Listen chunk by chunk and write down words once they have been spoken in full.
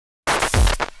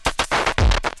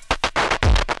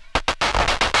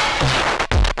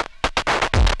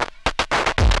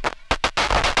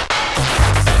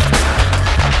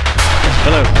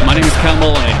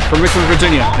Molinet from Richmond,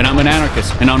 Virginia, and I'm an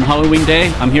anarchist. And on Halloween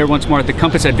Day, I'm here once more at the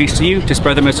Compass at VCU to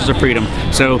spread the message of freedom.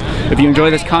 So if you enjoy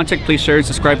this content, please share and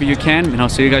subscribe if you can, and I'll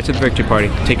see you guys at the victory party.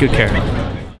 Take good care.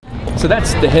 So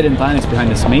that's the hidden violence behind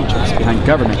this matrix, behind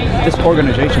government. This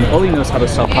organization only knows how to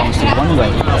solve problems in one way,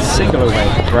 a singular way,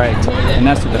 right? And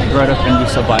that's the threat of and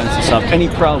use of violence to solve any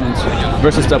problems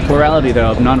versus the plurality,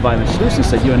 though, of nonviolent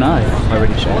solutions that you and I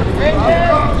already share.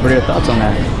 What are your thoughts on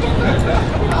that?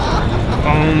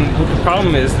 The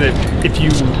problem is that if you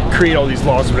create all these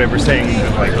laws or whatever saying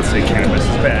that, like, let's say cannabis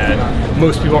is bad,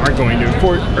 most people aren't going to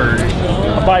enforce or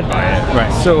abide by it.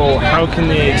 Right. So how can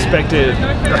they expect it,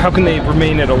 or how can they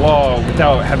remain at a law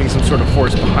without having some sort of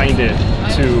force behind it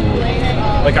to,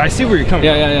 like, I see where you're coming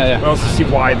from. Yeah. I also see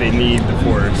why they need the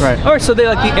force. Right. All right, so they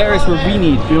like the areas where we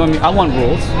need, you know what I mean? I want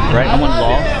rules, right? I want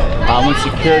law. I want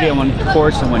security, I want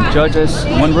courts, I want judges,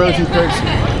 I want roads and courtesy.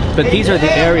 But these are the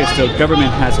areas the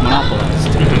government has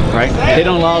monopolized, right? They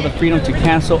don't allow the freedom to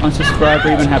cancel, unsubscribe, or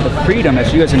even have the freedom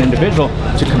as you as an individual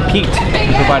to compete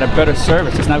and provide a better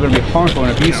service. It's not going to be harmful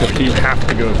and abusive to you. You have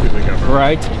to go through the government.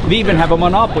 Right? They even have a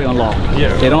monopoly on law.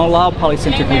 Yeah. They don't allow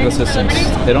polycentric legal systems.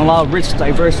 They don't allow rich,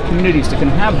 diverse communities that can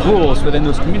have rules within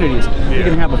those communities. Yeah. You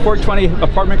can have a 420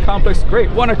 apartment complex, great.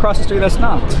 One across the street that's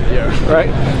not. Yeah. Right?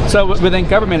 So within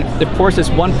government, it forces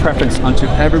one preference onto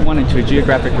everyone into a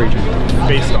geographic region.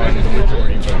 Based on the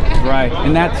majority vote. Right,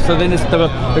 and that's, so then it's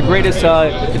the greatest,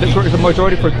 the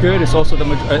majority for good is also the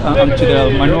to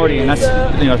the minority, and that's,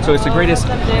 you know, so it's the greatest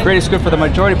good for the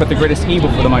majority, but the greatest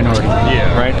evil for the minority.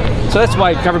 Yeah. Right. So that's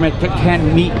why government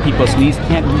can't meet people's needs,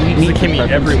 can't meet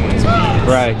everyone's needs.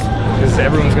 Right. Because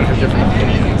everyone's going to have different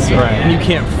opinions. Right. And you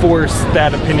can't force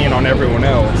that opinion on everyone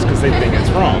else because they think it's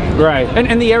wrong. Right. And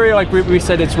in the area, like we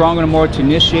said, it's wrong and more to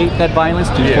initiate that violence,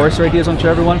 to enforce their ideas onto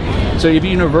everyone. So if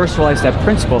you universalize that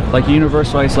principle, like you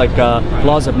universalize like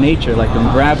laws of nature, like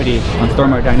gravity on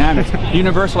thermodynamics,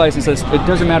 universalize and says it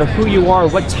doesn't matter who you are,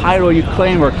 what title you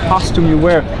claim, or costume you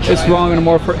wear, it's wrong and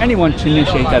more for anyone to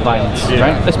initiate that violence,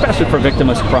 right? Especially for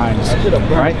victimless crimes,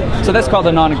 right? So that's called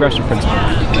the non-aggression principle,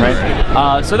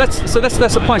 right? So that's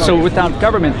the point. So without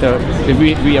government, though, if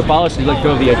we abolish and let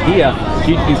go of the idea,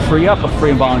 you free up a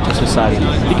free and voluntary society.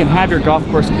 You can have your golf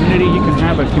course community, you can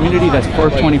have a community that's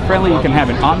 420 friendly, you can have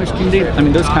an Amish community. I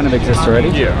mean, those kind of exist already,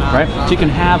 right? So you can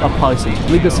have a polycentric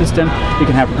legal system, you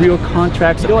can have real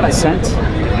contracts, you don't consent,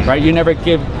 right? You never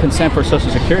give consent for Social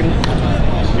Security.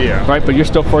 Yeah. Right, but you're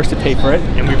still forced to pay for it.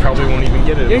 And we probably won't even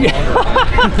get it.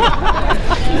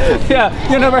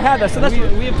 Yeah, you never had that. So that's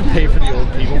we have to pay for the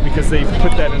old people because they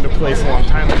put that into place a long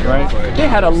time ago. Right. They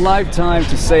had a lifetime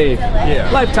to save. Yeah.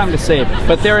 Lifetime to save.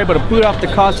 But they're able to boot off the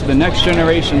cost to the next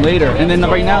generation later. And then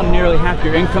right now, nearly half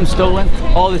your income stolen.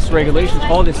 All this regulations,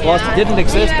 all this laws didn't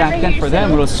exist back then for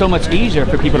them. It was so much easier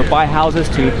for people to buy houses,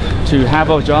 to have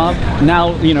a job.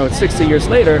 Now, you know, 60 years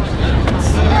later,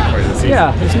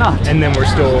 yeah, it's not. And then we're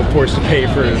still forced to pay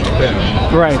for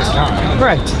them. Right.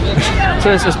 Right.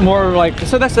 So it's just more like,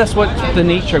 so that's what the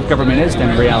nature of government is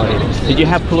then in reality. That you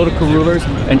have political rulers,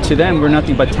 and to them we're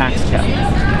nothing but tax cap.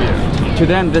 Yeah. To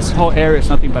them this whole area is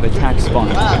nothing but a tax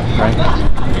fund, right?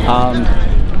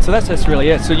 So that's really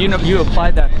it. So you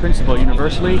applied that principle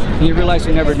universally, and you realize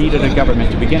you never needed a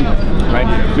government to begin with, right?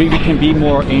 We can be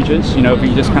more agents, you know, if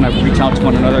we just kind of reach out to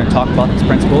one another and talk about these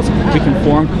principles. We can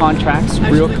form contracts,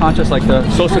 real contracts, like the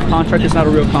social contract is not a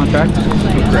real contract.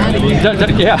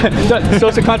 The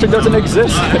social contract doesn't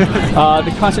exist.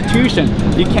 The Constitution,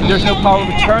 there's no power of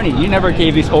attorney. You never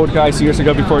gave these old guys years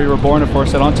ago before you were born to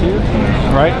force it onto you,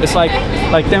 right? It's like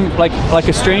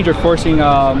a stranger forcing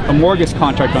a mortgage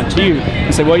contract onto you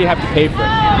and say, well, you have to pay for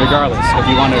it, regardless if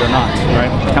you want it or not,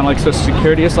 right? Kind of like Social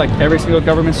Security, it's like every single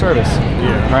government service,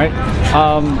 right?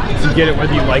 You get it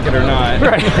whether you like it or not.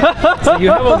 Right. So you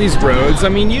have all these roads. I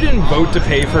mean, you didn't vote to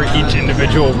pay for each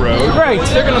individual road. Right.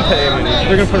 They're going to pay them.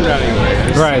 They're going to put it down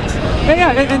anyway. Right.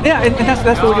 And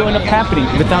that's what will end up happening.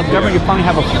 Without government, you finally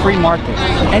have a free market.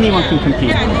 Anyone can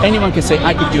compete. Anyone can say,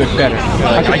 I could do it better.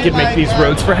 I could make these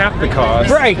roads for half the cost.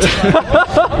 Right.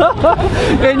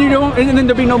 And then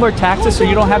there'll be no more taxes, so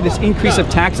you don't have this increase of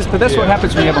taxes. But that's what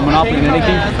happens when you have a monopoly in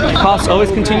anything. Cost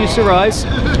always continues to rise,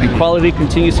 and quality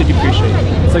continues to depreciate.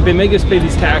 It's like they make us pay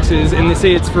these taxes, and they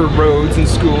say it's for roads and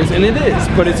schools, and it is,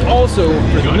 but it's also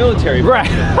for the military, right?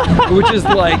 Which is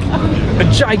like a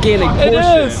gigantic portion.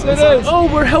 It is. Like, oh,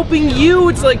 we're helping you.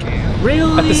 It's like,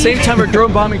 really? At the same time, we're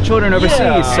drone bombing children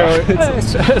overseas. So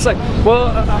it's like,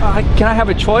 well, can I have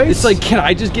a choice? It's like, can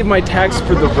I just give my tax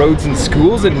for the roads and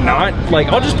schools and not, like,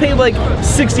 I'll just pay like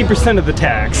 60% of the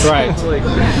tax. Right. Like,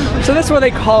 so that's what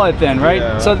they call it then, right?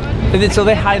 Yeah. So And then, so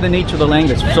they hide the nature of the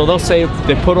language. So they'll say,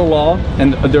 they put a law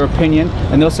and their opinion,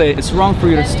 and they'll say, it's wrong for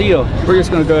you to steal. We're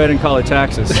just going to go ahead and call it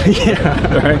taxes.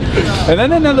 Yeah. Right?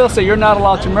 And then they'll say, you're not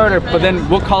allowed to murder, but then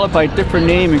we'll call it by a different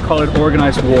name and call it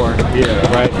organized war.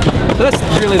 Yeah. Right? So that's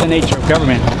really the nature of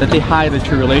government, that they hide the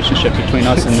true relationship between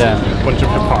us and them. A bunch of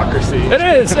hypocrisy. It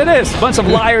is. A bunch of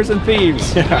liars and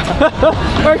thieves. Yeah. All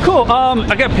right, cool.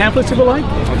 I got pamphlets if you like.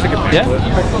 I'll take a pamphlet.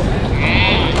 Yeah?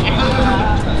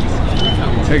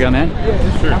 There you go, man.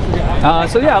 Sure.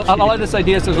 So yeah, a lot of this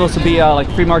idea is supposed to be like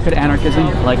free market anarchism,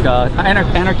 like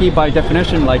anarchy by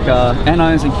definition, like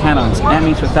anons and canons. An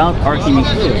means without, archy means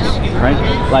rules, right?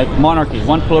 Like monarchy,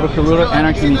 one political ruler,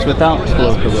 anarchy means without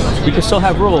political rulers. We can still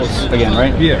have rules again,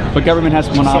 right? Yeah. But government has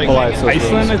monopolized like those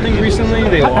Iceland, rules. I think recently,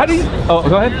 they lost. How do you? Oh,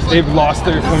 go ahead. They've lost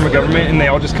their form of government, and they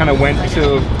all just kind of went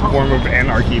to a form of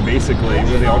anarchy, basically,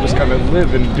 where they all just kind of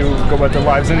live and go about their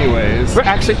lives anyways. But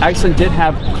actually, Iceland did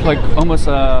have like almost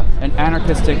an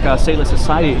anarchistic stateless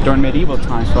society during medieval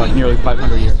times for like nearly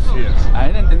 500 years. Yes.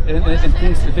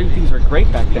 And things were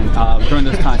great back then during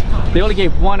those times. They only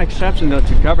gave one exception though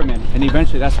to government, and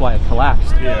eventually that's why it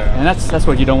collapsed. Yeah. And that's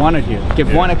what you don't want to do.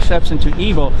 Give one exception to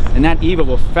evil, and that evil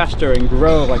will fester and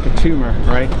grow like a tumor,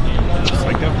 right? Just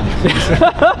like government.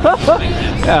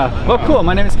 Yeah. Well, cool.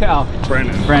 My name is Cal.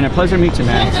 Brandon, pleasure to meet you,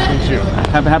 man. Thank you.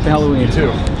 Happy Halloween. You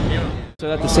too. So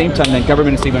at the same time, then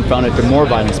government is even founded to more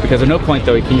violence, because at no point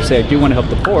though can you say I do want to help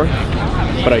the poor,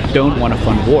 but I don't want to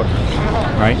fund war,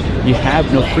 right? You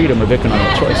have no freedom of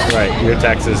economic choice. Right. Your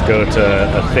taxes go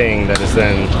to a thing that is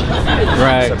then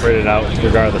separated out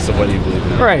regardless of what you believe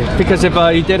in. Right. Because if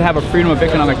you did have a freedom of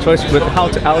economic choice with how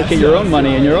to allocate your own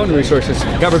money and your own resources,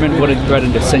 government would have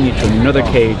threatened to send you to another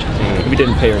cage if you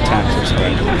didn't pay your taxes.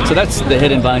 Right. So that's the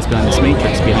hidden violence behind this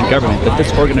matrix, behind government, that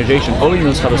this organization only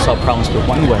knows how to solve problems through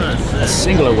one way, a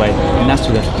singular way, and that's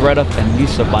through the threat of and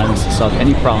use of violence to solve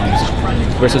any problems,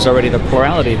 versus already the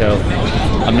plurality, though,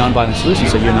 of nonviolent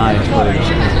solutions that you and I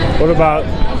What about,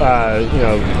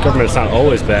 government's not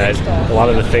always bad. A lot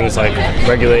of the things like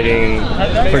regulating,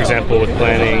 for example, with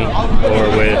planning or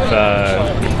with,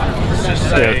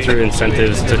 through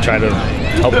incentives to try to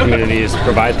help communities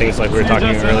provide things like we were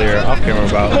talking earlier off camera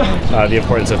about the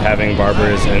importance of having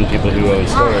barbers and people who own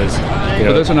stores.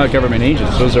 But those are not government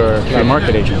agents; those are free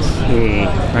market agents.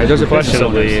 Right? Those are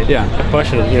questionably. Yeah.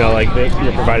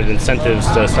 You're provided incentives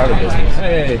to start a business.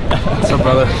 Hey, what's up,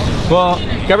 brother? Well,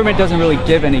 government doesn't really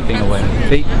give anything away.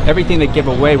 Everything they give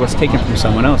away was taken from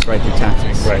someone else, right, through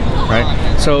taxes. Right. Right.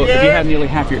 So if you had nearly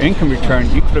half your income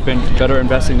returned, you could have been better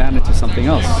investing that into something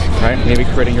else, right? Maybe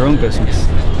creating your own business.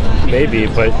 Maybe,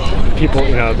 but people,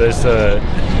 there's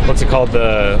what's it called,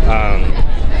 the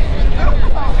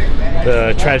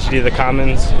tragedy of the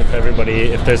commons.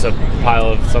 If there's a pile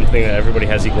of something that everybody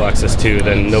has equal access to,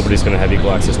 then nobody's going to have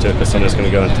equal access to it because someone's going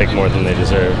to go and take more than they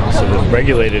deserve. So the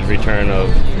regulated return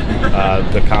of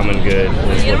the common good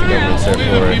is what the government's there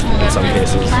for in some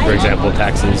cases. For example,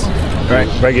 taxes. Right.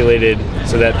 Regulated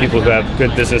so that people who have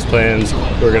good business plans,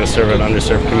 who are going to serve an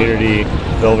underserved community,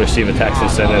 they'll receive a tax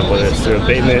incentive, whether it's through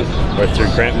abatement or through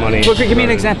grant money. Well, give me an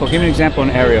example. Give me an example,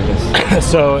 an area of this.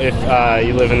 So if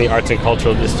you live in the arts and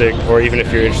cultural district, or even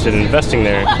if you're interested in investing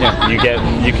there,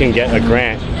 you can get a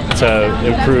grant to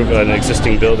improve an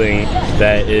existing building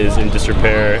that is in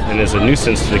disrepair and is a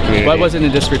nuisance to the community. Why was it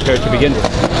in disrepair to begin with?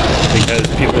 Because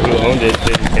people who owned it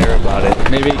didn't care about it.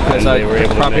 Maybe because the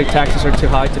property taxes are too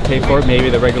high to pay for it. Maybe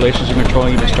the regulations you're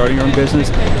controlling, even starting your own business,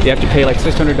 you have to pay like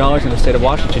 $600 in the state of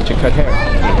Washington to cut hair,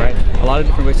 right? A lot of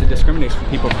different ways to discriminate for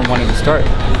people from wanting to start.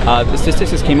 The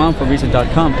statistics came out from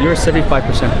Reason.com. You're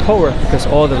 75% poorer because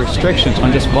all the restrictions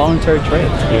on just voluntary trade,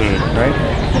 right?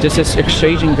 Just this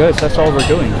exchanging goods. That's all we're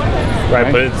doing. Right,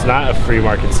 but it's not a free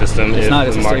market system. It's not.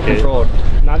 It's state controlled.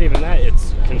 Not even that.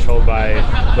 It's controlled by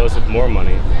those with more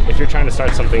money. If you're trying to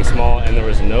start something small and there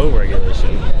was no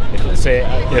regulation,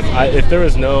 if there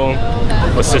was no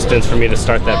assistance for me to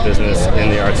start that business in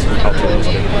the arts and cultural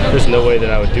district, there's no way that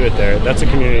I would do it there. That's a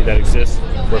community that exists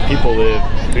where people live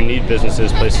who need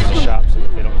businesses, places to shop, so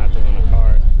that they don't have to own a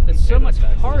car. It's so much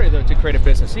harder though to create a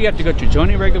business. So you have to go to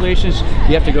zoning regulations,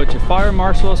 you have to go to fire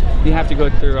marshals, you have to go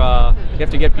through, you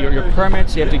have to get your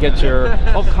permits, you have to get your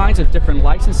all kinds of different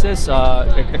licenses,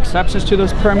 exceptions to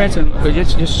those permits, and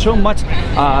it's just so much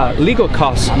legal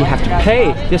costs you have to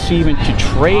pay just to even to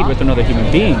trade with another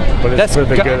human being. But it's for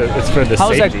the good. It's for the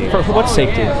safety. Is that for what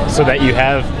safety? So that you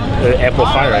have ample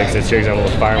fire exits. Your example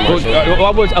with fire marshals.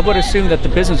 Well, I would assume that the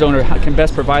business owner can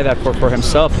best provide that for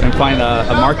himself and find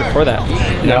a market for that.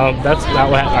 No, that's not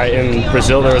what in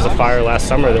Brazil. There was a fire last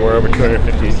summer where over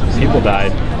 250 people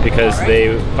died because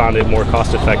they found it more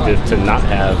cost effective to not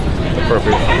have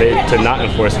to not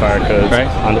enforce fire codes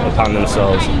upon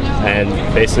themselves, and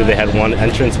basically they had one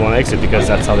entrance, one exit because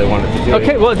that's how they wanted to do it.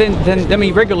 Okay, well then I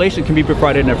mean, regulation can be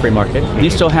provided in a free market. You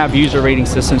still have user rating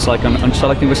systems like on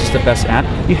selecting which is the best app.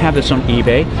 You have this on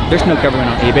eBay. There's no government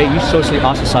on eBay. You socially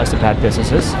ostracize the bad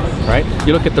businesses, right?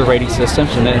 You look at the rating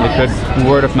systems and then the good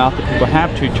word of mouth that people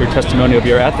have to your testimony of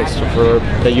your ethics for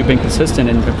that you've been consistent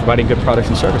in providing good products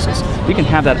and services. You can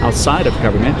have that outside of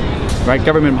government, right?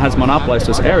 Government has monopolized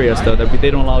those areas though that they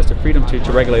don't allow us the freedom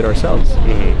to regulate ourselds.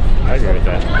 I agree with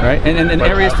that. Right, and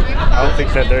areas. I don't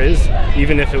think that there is,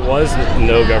 even if it was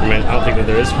no government, I don't think that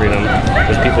there is freedom.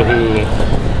 There's people who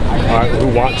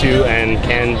want to and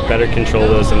can better control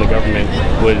those than the government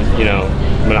would,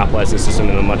 monopolize the system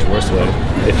in a much worse way.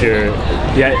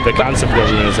 The concept of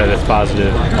government is that it's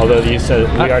positive, although you said,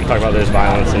 we already talked about there's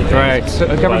violence and things. Right, so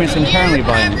government's inherently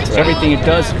violent. Right. Everything it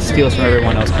does steals from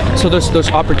everyone else. So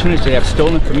those opportunities they have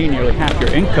stolen from you, nearly half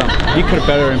your income, you could have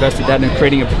better invested that in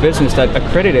creating a business that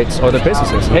accreditates other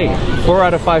businesses. Hey, 4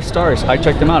 out of 5 stars, I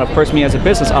checked them out. Of course, me as a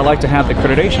business, I like to have the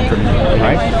accreditation from you,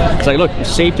 right? It's like, look,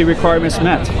 safety requirements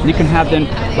met. You can have then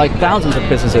like thousands of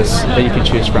businesses that you can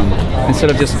choose from instead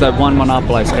of just that one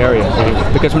monopolized area.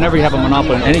 Because whenever you have a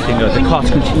monopoly in anything, though, the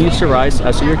cost continues to rise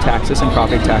as do your taxes and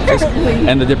property taxes,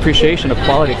 and the depreciation of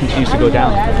quality continues to go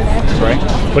down, right?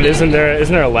 But isn't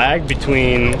there a lag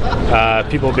between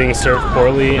people being served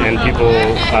poorly and people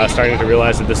starting to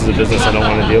realize that this is a business I don't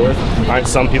want to deal with? Aren't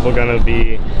some people going to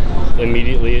be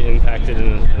immediately impacted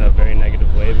in a very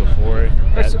negative way before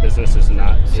that business is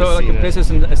not? So like a business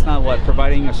is not what,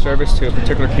 providing a service to a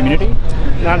particular community?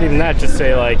 Not even that, just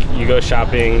say like you go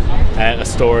shopping at a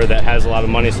store that has a lot of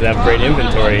money so they have great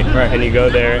inventory, and you go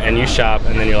there and you shop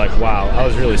and then you're like, wow, I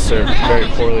was really served very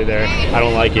poorly there, I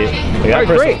don't like it. Like,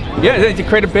 great. Yeah, to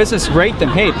create a business, rate them.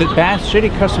 Hey, the bad,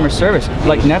 shitty customer service.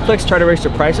 Like Netflix tried to raise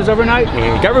their prices overnight,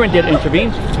 government didn't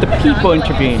intervene, the people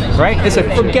intervened, right? It's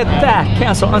like, forget that,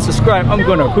 cancel, unsubscribe, I'm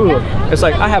going to Hulu. It's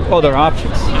like, I have other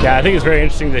options. Yeah, I think it's very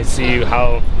interesting to see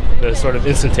how the sort of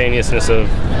instantaneousness of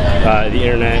the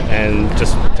internet and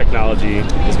just technology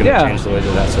is going to change the way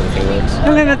that sort of thing works.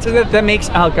 And then that makes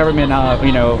our government,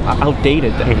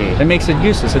 outdated. That makes it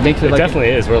useless. It makes it. It definitely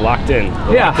is. We're locked in.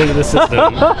 We're locked into the system.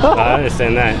 I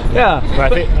understand that. Yeah. But I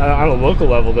think on a local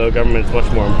level, though, government's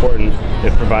much more important.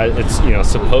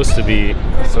 It's supposed to be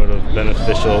sort of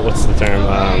beneficial. What's the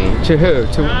term? To who?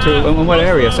 To in what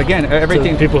areas? Again,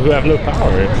 everything. To people who have no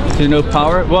power. To no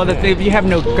power. Well, if you have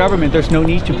no government, there's no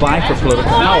need to buy for political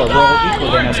power. We're all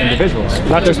equal then as individuals.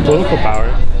 Not just political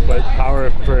power, but power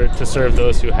to serve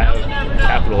those who have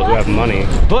capital, who have money.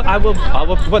 But I will.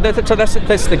 Well, that's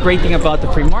the great thing about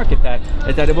the free market,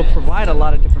 that it will provide a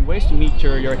lot of different ways to meet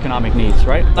your economic needs,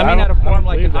 right? I mean, not a form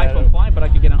like an iPhone 5, but I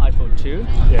could get an iPhone 2.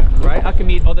 Yeah. Right. I can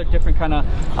meet other different kind of,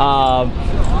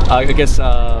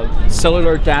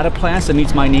 cellular data plans that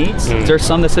meets my needs. There's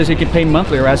some that says you can pay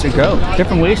monthly or as you go.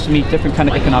 Different ways to meet different kind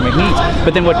of economic needs.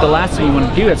 But then the last thing you want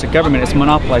to do as a government is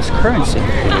monopolize currency.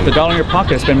 The dollar in your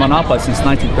pocket has been monopolized since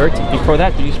 1930. Before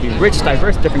that, there used to be rich,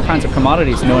 diverse, different kinds of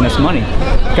commodities known as money.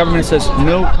 Government says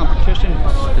no competition,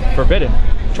 forbidden.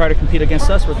 Try to compete against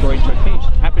us, we're throwing into a cage.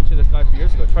 Happened to this guy a few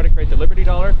years ago. Try to create the Liberty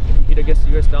dollar, compete against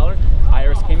the US dollar.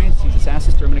 IRS came in, seized his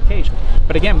assets, threw him in a cage.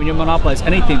 But again, when you monopolize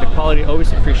anything, the quality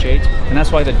always appreciates, and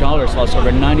that's why the dollar has lost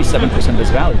over 97% of its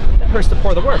value. That hurts the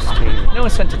poor the worst. No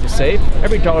incentive to save.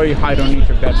 Every dollar you hide underneath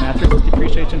your bed mattress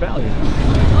depreciates in value.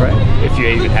 Right? If you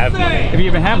even have money. If you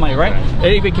even have money, right? And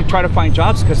even can try to find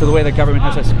jobs because of the way the government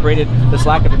has created this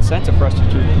lack of incentive for us to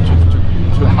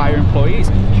hire employees.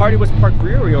 Hardywood's Park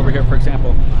Brewery over here, for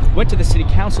example, went to the city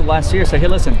council last year, said, hey,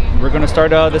 listen, we're going to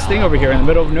start this thing over here in the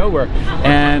middle of nowhere,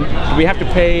 and we have to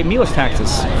pay meals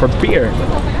taxes for beer.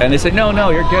 And they said, no,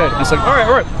 you're good. And it's like,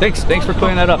 all right, thanks for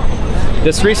clearing that up.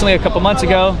 Just recently, a couple months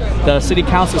ago, the city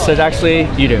council said, actually,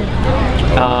 you do.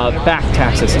 Back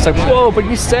taxes. It's like, whoa, but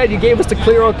you said you gave us the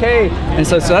clear okay. And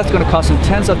so that's going to cost them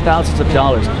tens of thousands of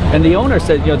dollars. And the owner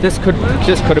said, this could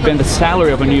have been the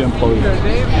salary of a new employee.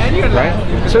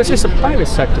 Right? So it's just the private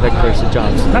sector that creates the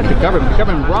jobs, not the government. The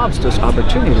government robs those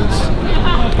opportunities.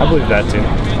 I believe that too.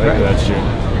 I think that's true.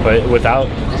 But without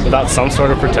without some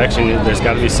sort of protection, there's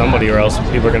got to be somebody, or else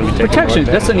people are going to be taking protection.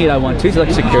 That's the need I want too. It's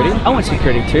like security. I want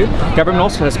security too. Government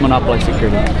also has monopolized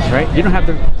security, right? You don't have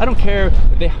the. I don't care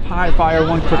if they fire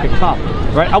one crooked cop,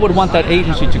 right? I would want that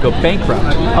agency to go bankrupt.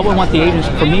 I would want the agency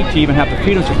for me to even have the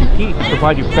freedom to compete and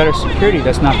provide you better security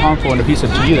that's not harmful and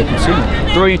abusive to you, the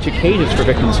consumer. Throw you into cages for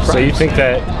victims of crimes. So you think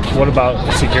that? What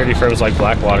about security firms like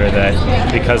Blackwater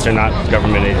that, because they're not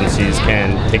government agencies,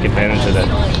 can take advantage of that?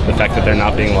 The fact that they're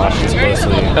not being watched as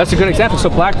closely. That's a good example. So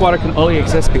Blackwater can only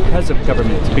exist because of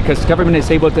government, because government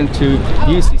is able then to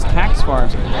use these tax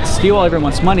farms, steal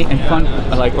everyone's money, and fund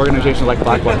like organizations like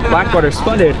Blackwater. Blackwater is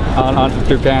funded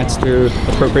through grants, through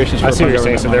appropriations. I see what you're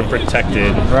saying. So they're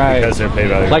protected because they're paid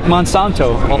by the like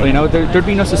Monsanto. Well, you know, there'd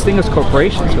be no such thing as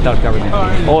corporations without government.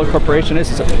 All a corporation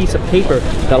is a piece of paper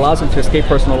that allows them to escape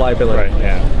personal liability. Right.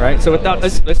 Yeah. Right. So without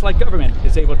it's like government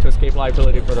is able to escape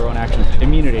liability for their own actions,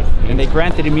 immunity, and they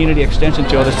granted immunity extension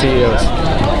to other CEOs.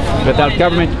 Without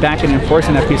government backing and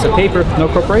enforcing that piece of paper, no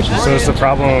corporation. So is the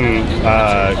problem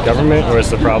government, or is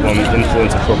the problem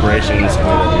influence of corporations?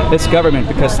 It's government,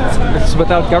 because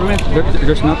without government,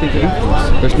 there's nothing to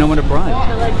influence. There's no one to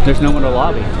bribe. There's no one to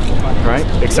lobby, right?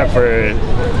 Except for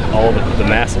all the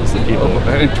masses, the people.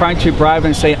 And trying to bribe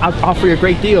and say, I'll offer you a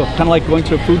great deal. Kind of like going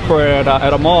to a food court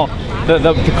at a mall.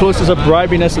 The closest of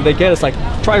bribiness that they get is like,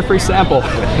 try a free sample.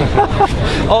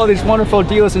 All these wonderful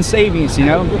deals and savings, you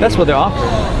know, that's what they're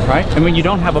offering, right? And when you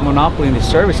don't have a monopoly in these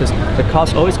services, the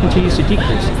cost always continues to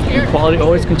decrease. The quality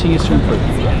always continues to improve.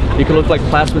 You can look like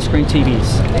plasma screen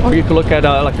TVs, or you can look at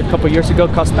like a couple years ago,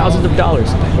 cost thousands of dollars.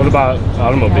 What about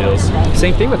automobiles?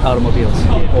 Same thing with automobiles.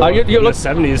 Well, in the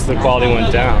 70s, the quality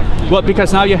went down. Well,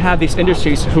 because now you have these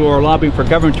industries who are lobbying for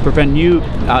government to prevent new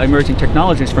emerging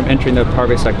technologies from entering the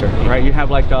private sector, right? You have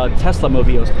like Tesla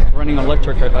mobiles running on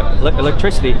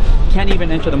electricity, can't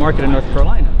even enter the market in North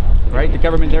Carolina. Right, the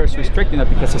government there is restricting that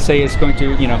because they say it's going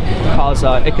to, you know, cause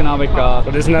economic.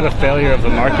 But isn't that a failure of the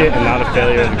market and not a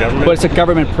failure of the government? But it's the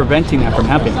government preventing that from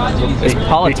happening. It's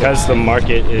politics. Because the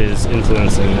market is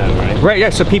influencing them, right? Right. Yeah.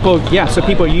 So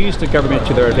people use the government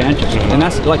to their advantage, and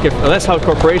that's how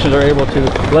corporations are able to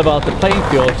level out the playing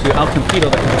field to outcompete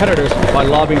other competitors by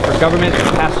lobbying for government to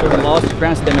pass certain laws to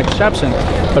grant them exception,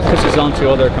 but pushes on to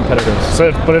other competitors.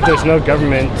 So, but if there's no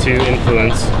government to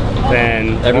influence,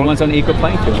 then everyone's on an equal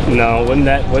playing field. No,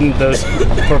 wouldn't those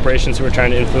corporations who are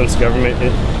trying to influence government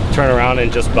turn around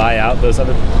and just buy out those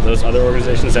other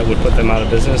organizations that would put them out of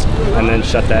business and then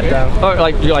shut that down? Or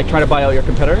like you're like trying to buy out your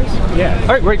competitors? Yeah.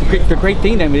 All right, great. The great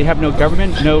thing then, we have no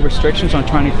government, no restrictions on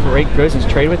trying to create goods and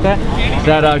trade with that.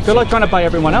 Good luck trying to buy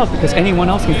everyone else, because anyone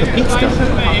else can compete still.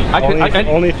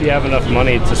 Only if you have enough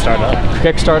money to start up.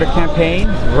 Kickstarter campaign,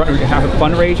 have a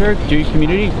fundraiser, do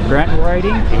community grant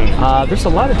writing. There's a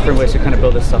lot of different ways to kind of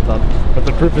build this stuff up. But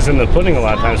the proof is in the pudding. A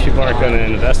lot of times, people aren't going to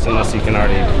invest unless you can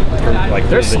already like.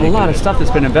 There's a lot of stuff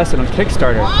that's been invested on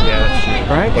Kickstarter. Yeah, that's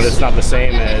true. Right. But it's not the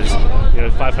same as, you know,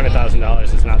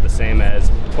 $500,000 is not the same as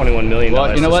 $21 million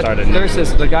well, you know what? There's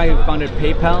the guy who founded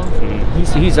PayPal.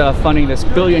 He's funding this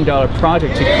 $1 billion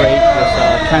project to create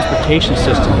this transportation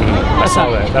system. That's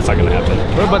not going to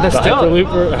happen. But that's still.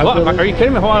 Are you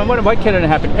kidding me? Hold on. Why can't it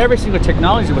happen? Every single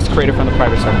technology was created from the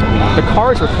private sector. The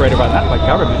cars were created by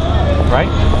government, right?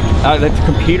 The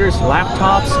computers,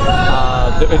 laptops,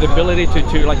 the ability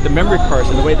to like the memory cards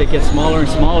and the way they get smaller and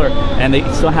smaller, and they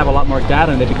still have a lot more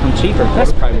data and they become cheaper.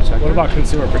 That's private sector. What about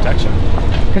consumer protection?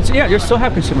 Yeah, you still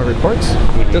have consumer reports.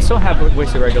 You'll still have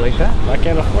ways to regulate that. I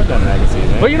can't afford that magazine.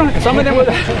 Eh? Well, you don't. Some of them.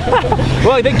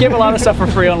 Well, they give a lot of stuff for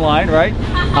free online, right?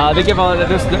 They give a lot of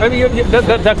this. I mean,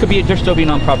 that could be. There still be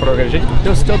non-profit organizations.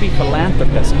 There'll still be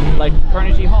philanthropists like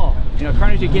Carnegie Hall. You know,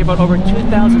 Carnegie gave out over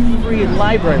 2,000 free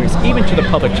libraries, even to the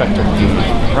public sector,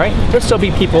 right? There'll still be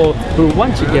people who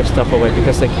want to give stuff away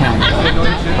because they can,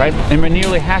 right? And when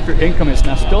nearly half your income is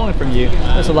now stolen from you,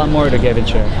 there's a lot more to give and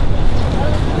share.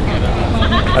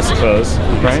 I suppose.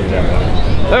 Right?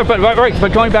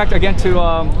 But going back again to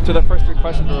the first three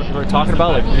questions we were talking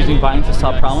about, like using violence to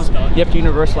solve problems, you have to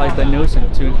universalize that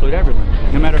notion to include everyone.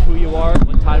 No matter who you are,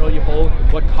 what title you hold,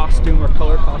 what costume or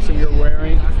color costume you're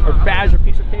wearing, or badge or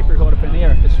piece of paper you hold up in the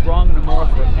air, it's wrong and immoral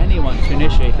for anyone to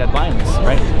initiate that violence,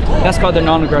 right? That's called the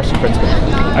non-aggression principle.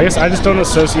 I guess I just don't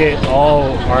associate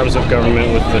all arms of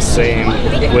government with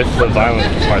the violent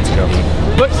parts of government.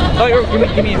 But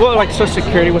well, like Social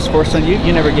Security was forced on you.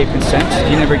 You never gave consent.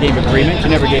 You never gave agreement. You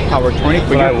never gave power of attorney.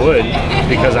 But I would,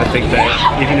 because I think that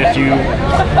even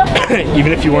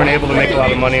if you weren't able to make a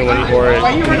lot of money or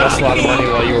invest a lot of money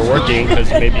while you were working, because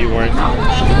maybe you weren't,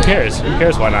 who cares? Who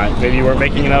cares? Why not? Maybe you weren't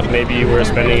making enough. Maybe you were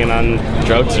spending it on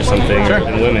drugs or something,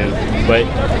 and women. But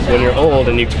when you're old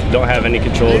and you don't have any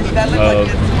control of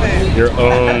your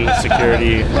own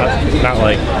security, not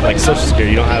like Social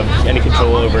Security, you don't have any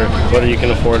control over whether you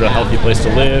can afford a healthy place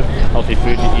to live, healthy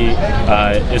food to eat.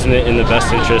 Isn't it in the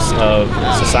best interest of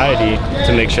society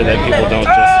to make sure that people don't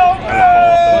just kind of fall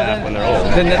off the map when they're old?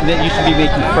 Then you should be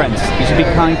making friends. You should be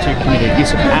kind to your community. You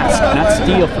should ask, not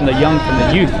steal from the young, from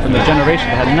the youth, from the generation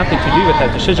that had nothing to do with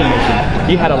that decision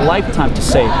making. You had a lifetime to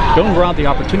save. Don't rob the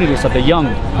opportunities of the young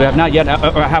who have not yet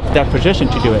or have that position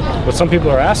to do it. But some people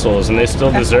are assholes and they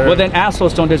still deserve. Well, then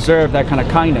assholes don't deserve that kind of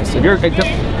kindness. If you're,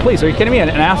 please, are you kidding me? An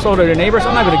asshole to your neighbors?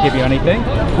 I'm not going to give you anything.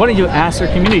 Why don't you ask your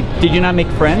community? Did you not make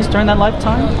friends during that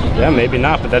lifetime? Yeah, maybe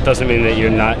not, but that doesn't mean that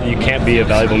you can't be a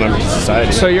valuable member of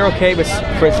society. So you're okay with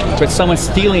someone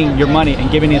stealing your money and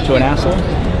giving it to an asshole?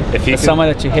 If someone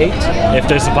that you hate? If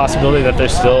there's a possibility that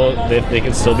they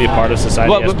can still be a part of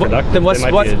society as productive, then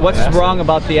what's wrong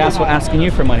about the asshole asking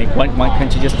you for money? Why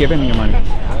can't you just give him your money?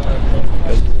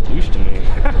 Because he's a douche to me.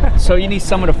 So you need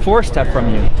someone to force that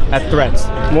from you at threats.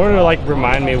 More to like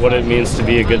remind me what it means to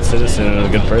be a good citizen and a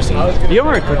good person.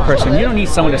 You're a good person. You don't need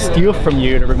someone to steal from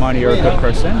you to remind you you're a good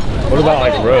person. What about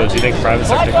like roads? You think private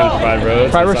sector can provide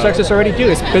roads? Private sectors already do.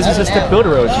 It's businesses that build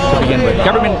roads to begin with.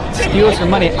 Government steals your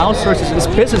money, outsources. It's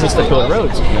businesses that build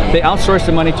roads. They outsource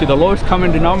the money to the lowest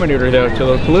common denominator there, to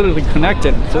the politically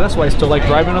connected. So that's why I still like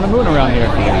driving on the moon around here,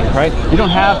 right? You don't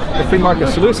have the free market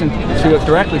solution to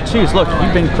directly choose. Look,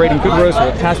 you've been creating good roads for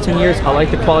the past 10 years. I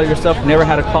like the quality of your stuff. Never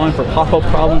had a calling for pothole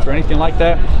problems or anything like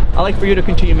that. I like for you to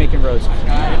continue making roads.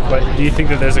 But do you think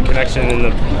that there's a connection in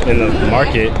the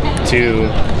market to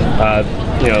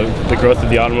the growth of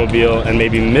the automobile and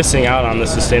maybe missing out on the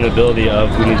sustainability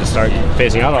of we need to start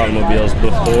phasing out automobiles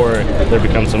before there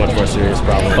becomes so much more serious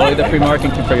problem? Only the free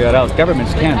market can figure that out.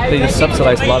 Governments can't. They just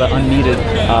subsidize a lot of unneeded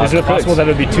Is it possible that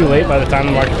it would be too late by the time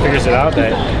the market figures it out,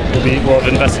 that we'll have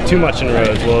invested too much in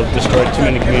roads, we'll have destroyed too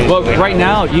many communities? Well, right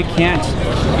now you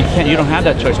don't have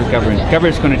that choice with government.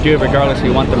 Government's going to do it regardless if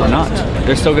you want them or not.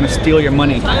 They're still going to steal your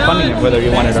money funding it whether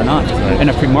you want it or not. In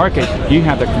a free market, you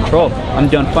have the control. I'm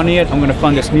done funding it. I'm going to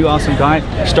fund this new awesome guy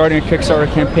starting a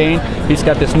Kickstarter campaign. He's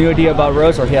got this new idea about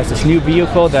roads, or he has this new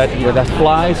vehicle that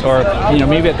flies, or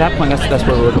maybe at that point that's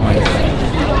where we're going.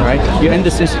 Right? You end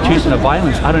this institution of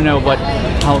violence. I don't know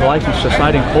how life and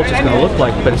society and culture is going to look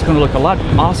like, but it's going to look a lot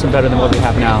awesome better than what we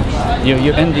have now.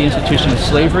 You end the institution of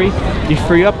slavery. You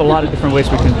free up a lot of different ways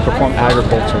we can perform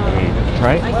agriculture.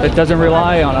 Right? It doesn't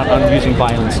rely on using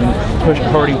violence and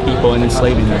hurting people and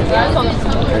enslaving them.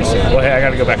 Well, hey, I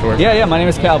got to go back to work. Yeah. My name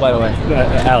is Cal, by the way.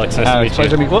 Alex, nice to meet you. Pleasure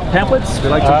to meet you. What, pamphlets? We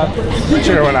like pamphlets?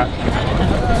 Sure, why not?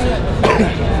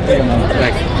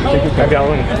 Thanks. Happy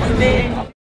Halloween.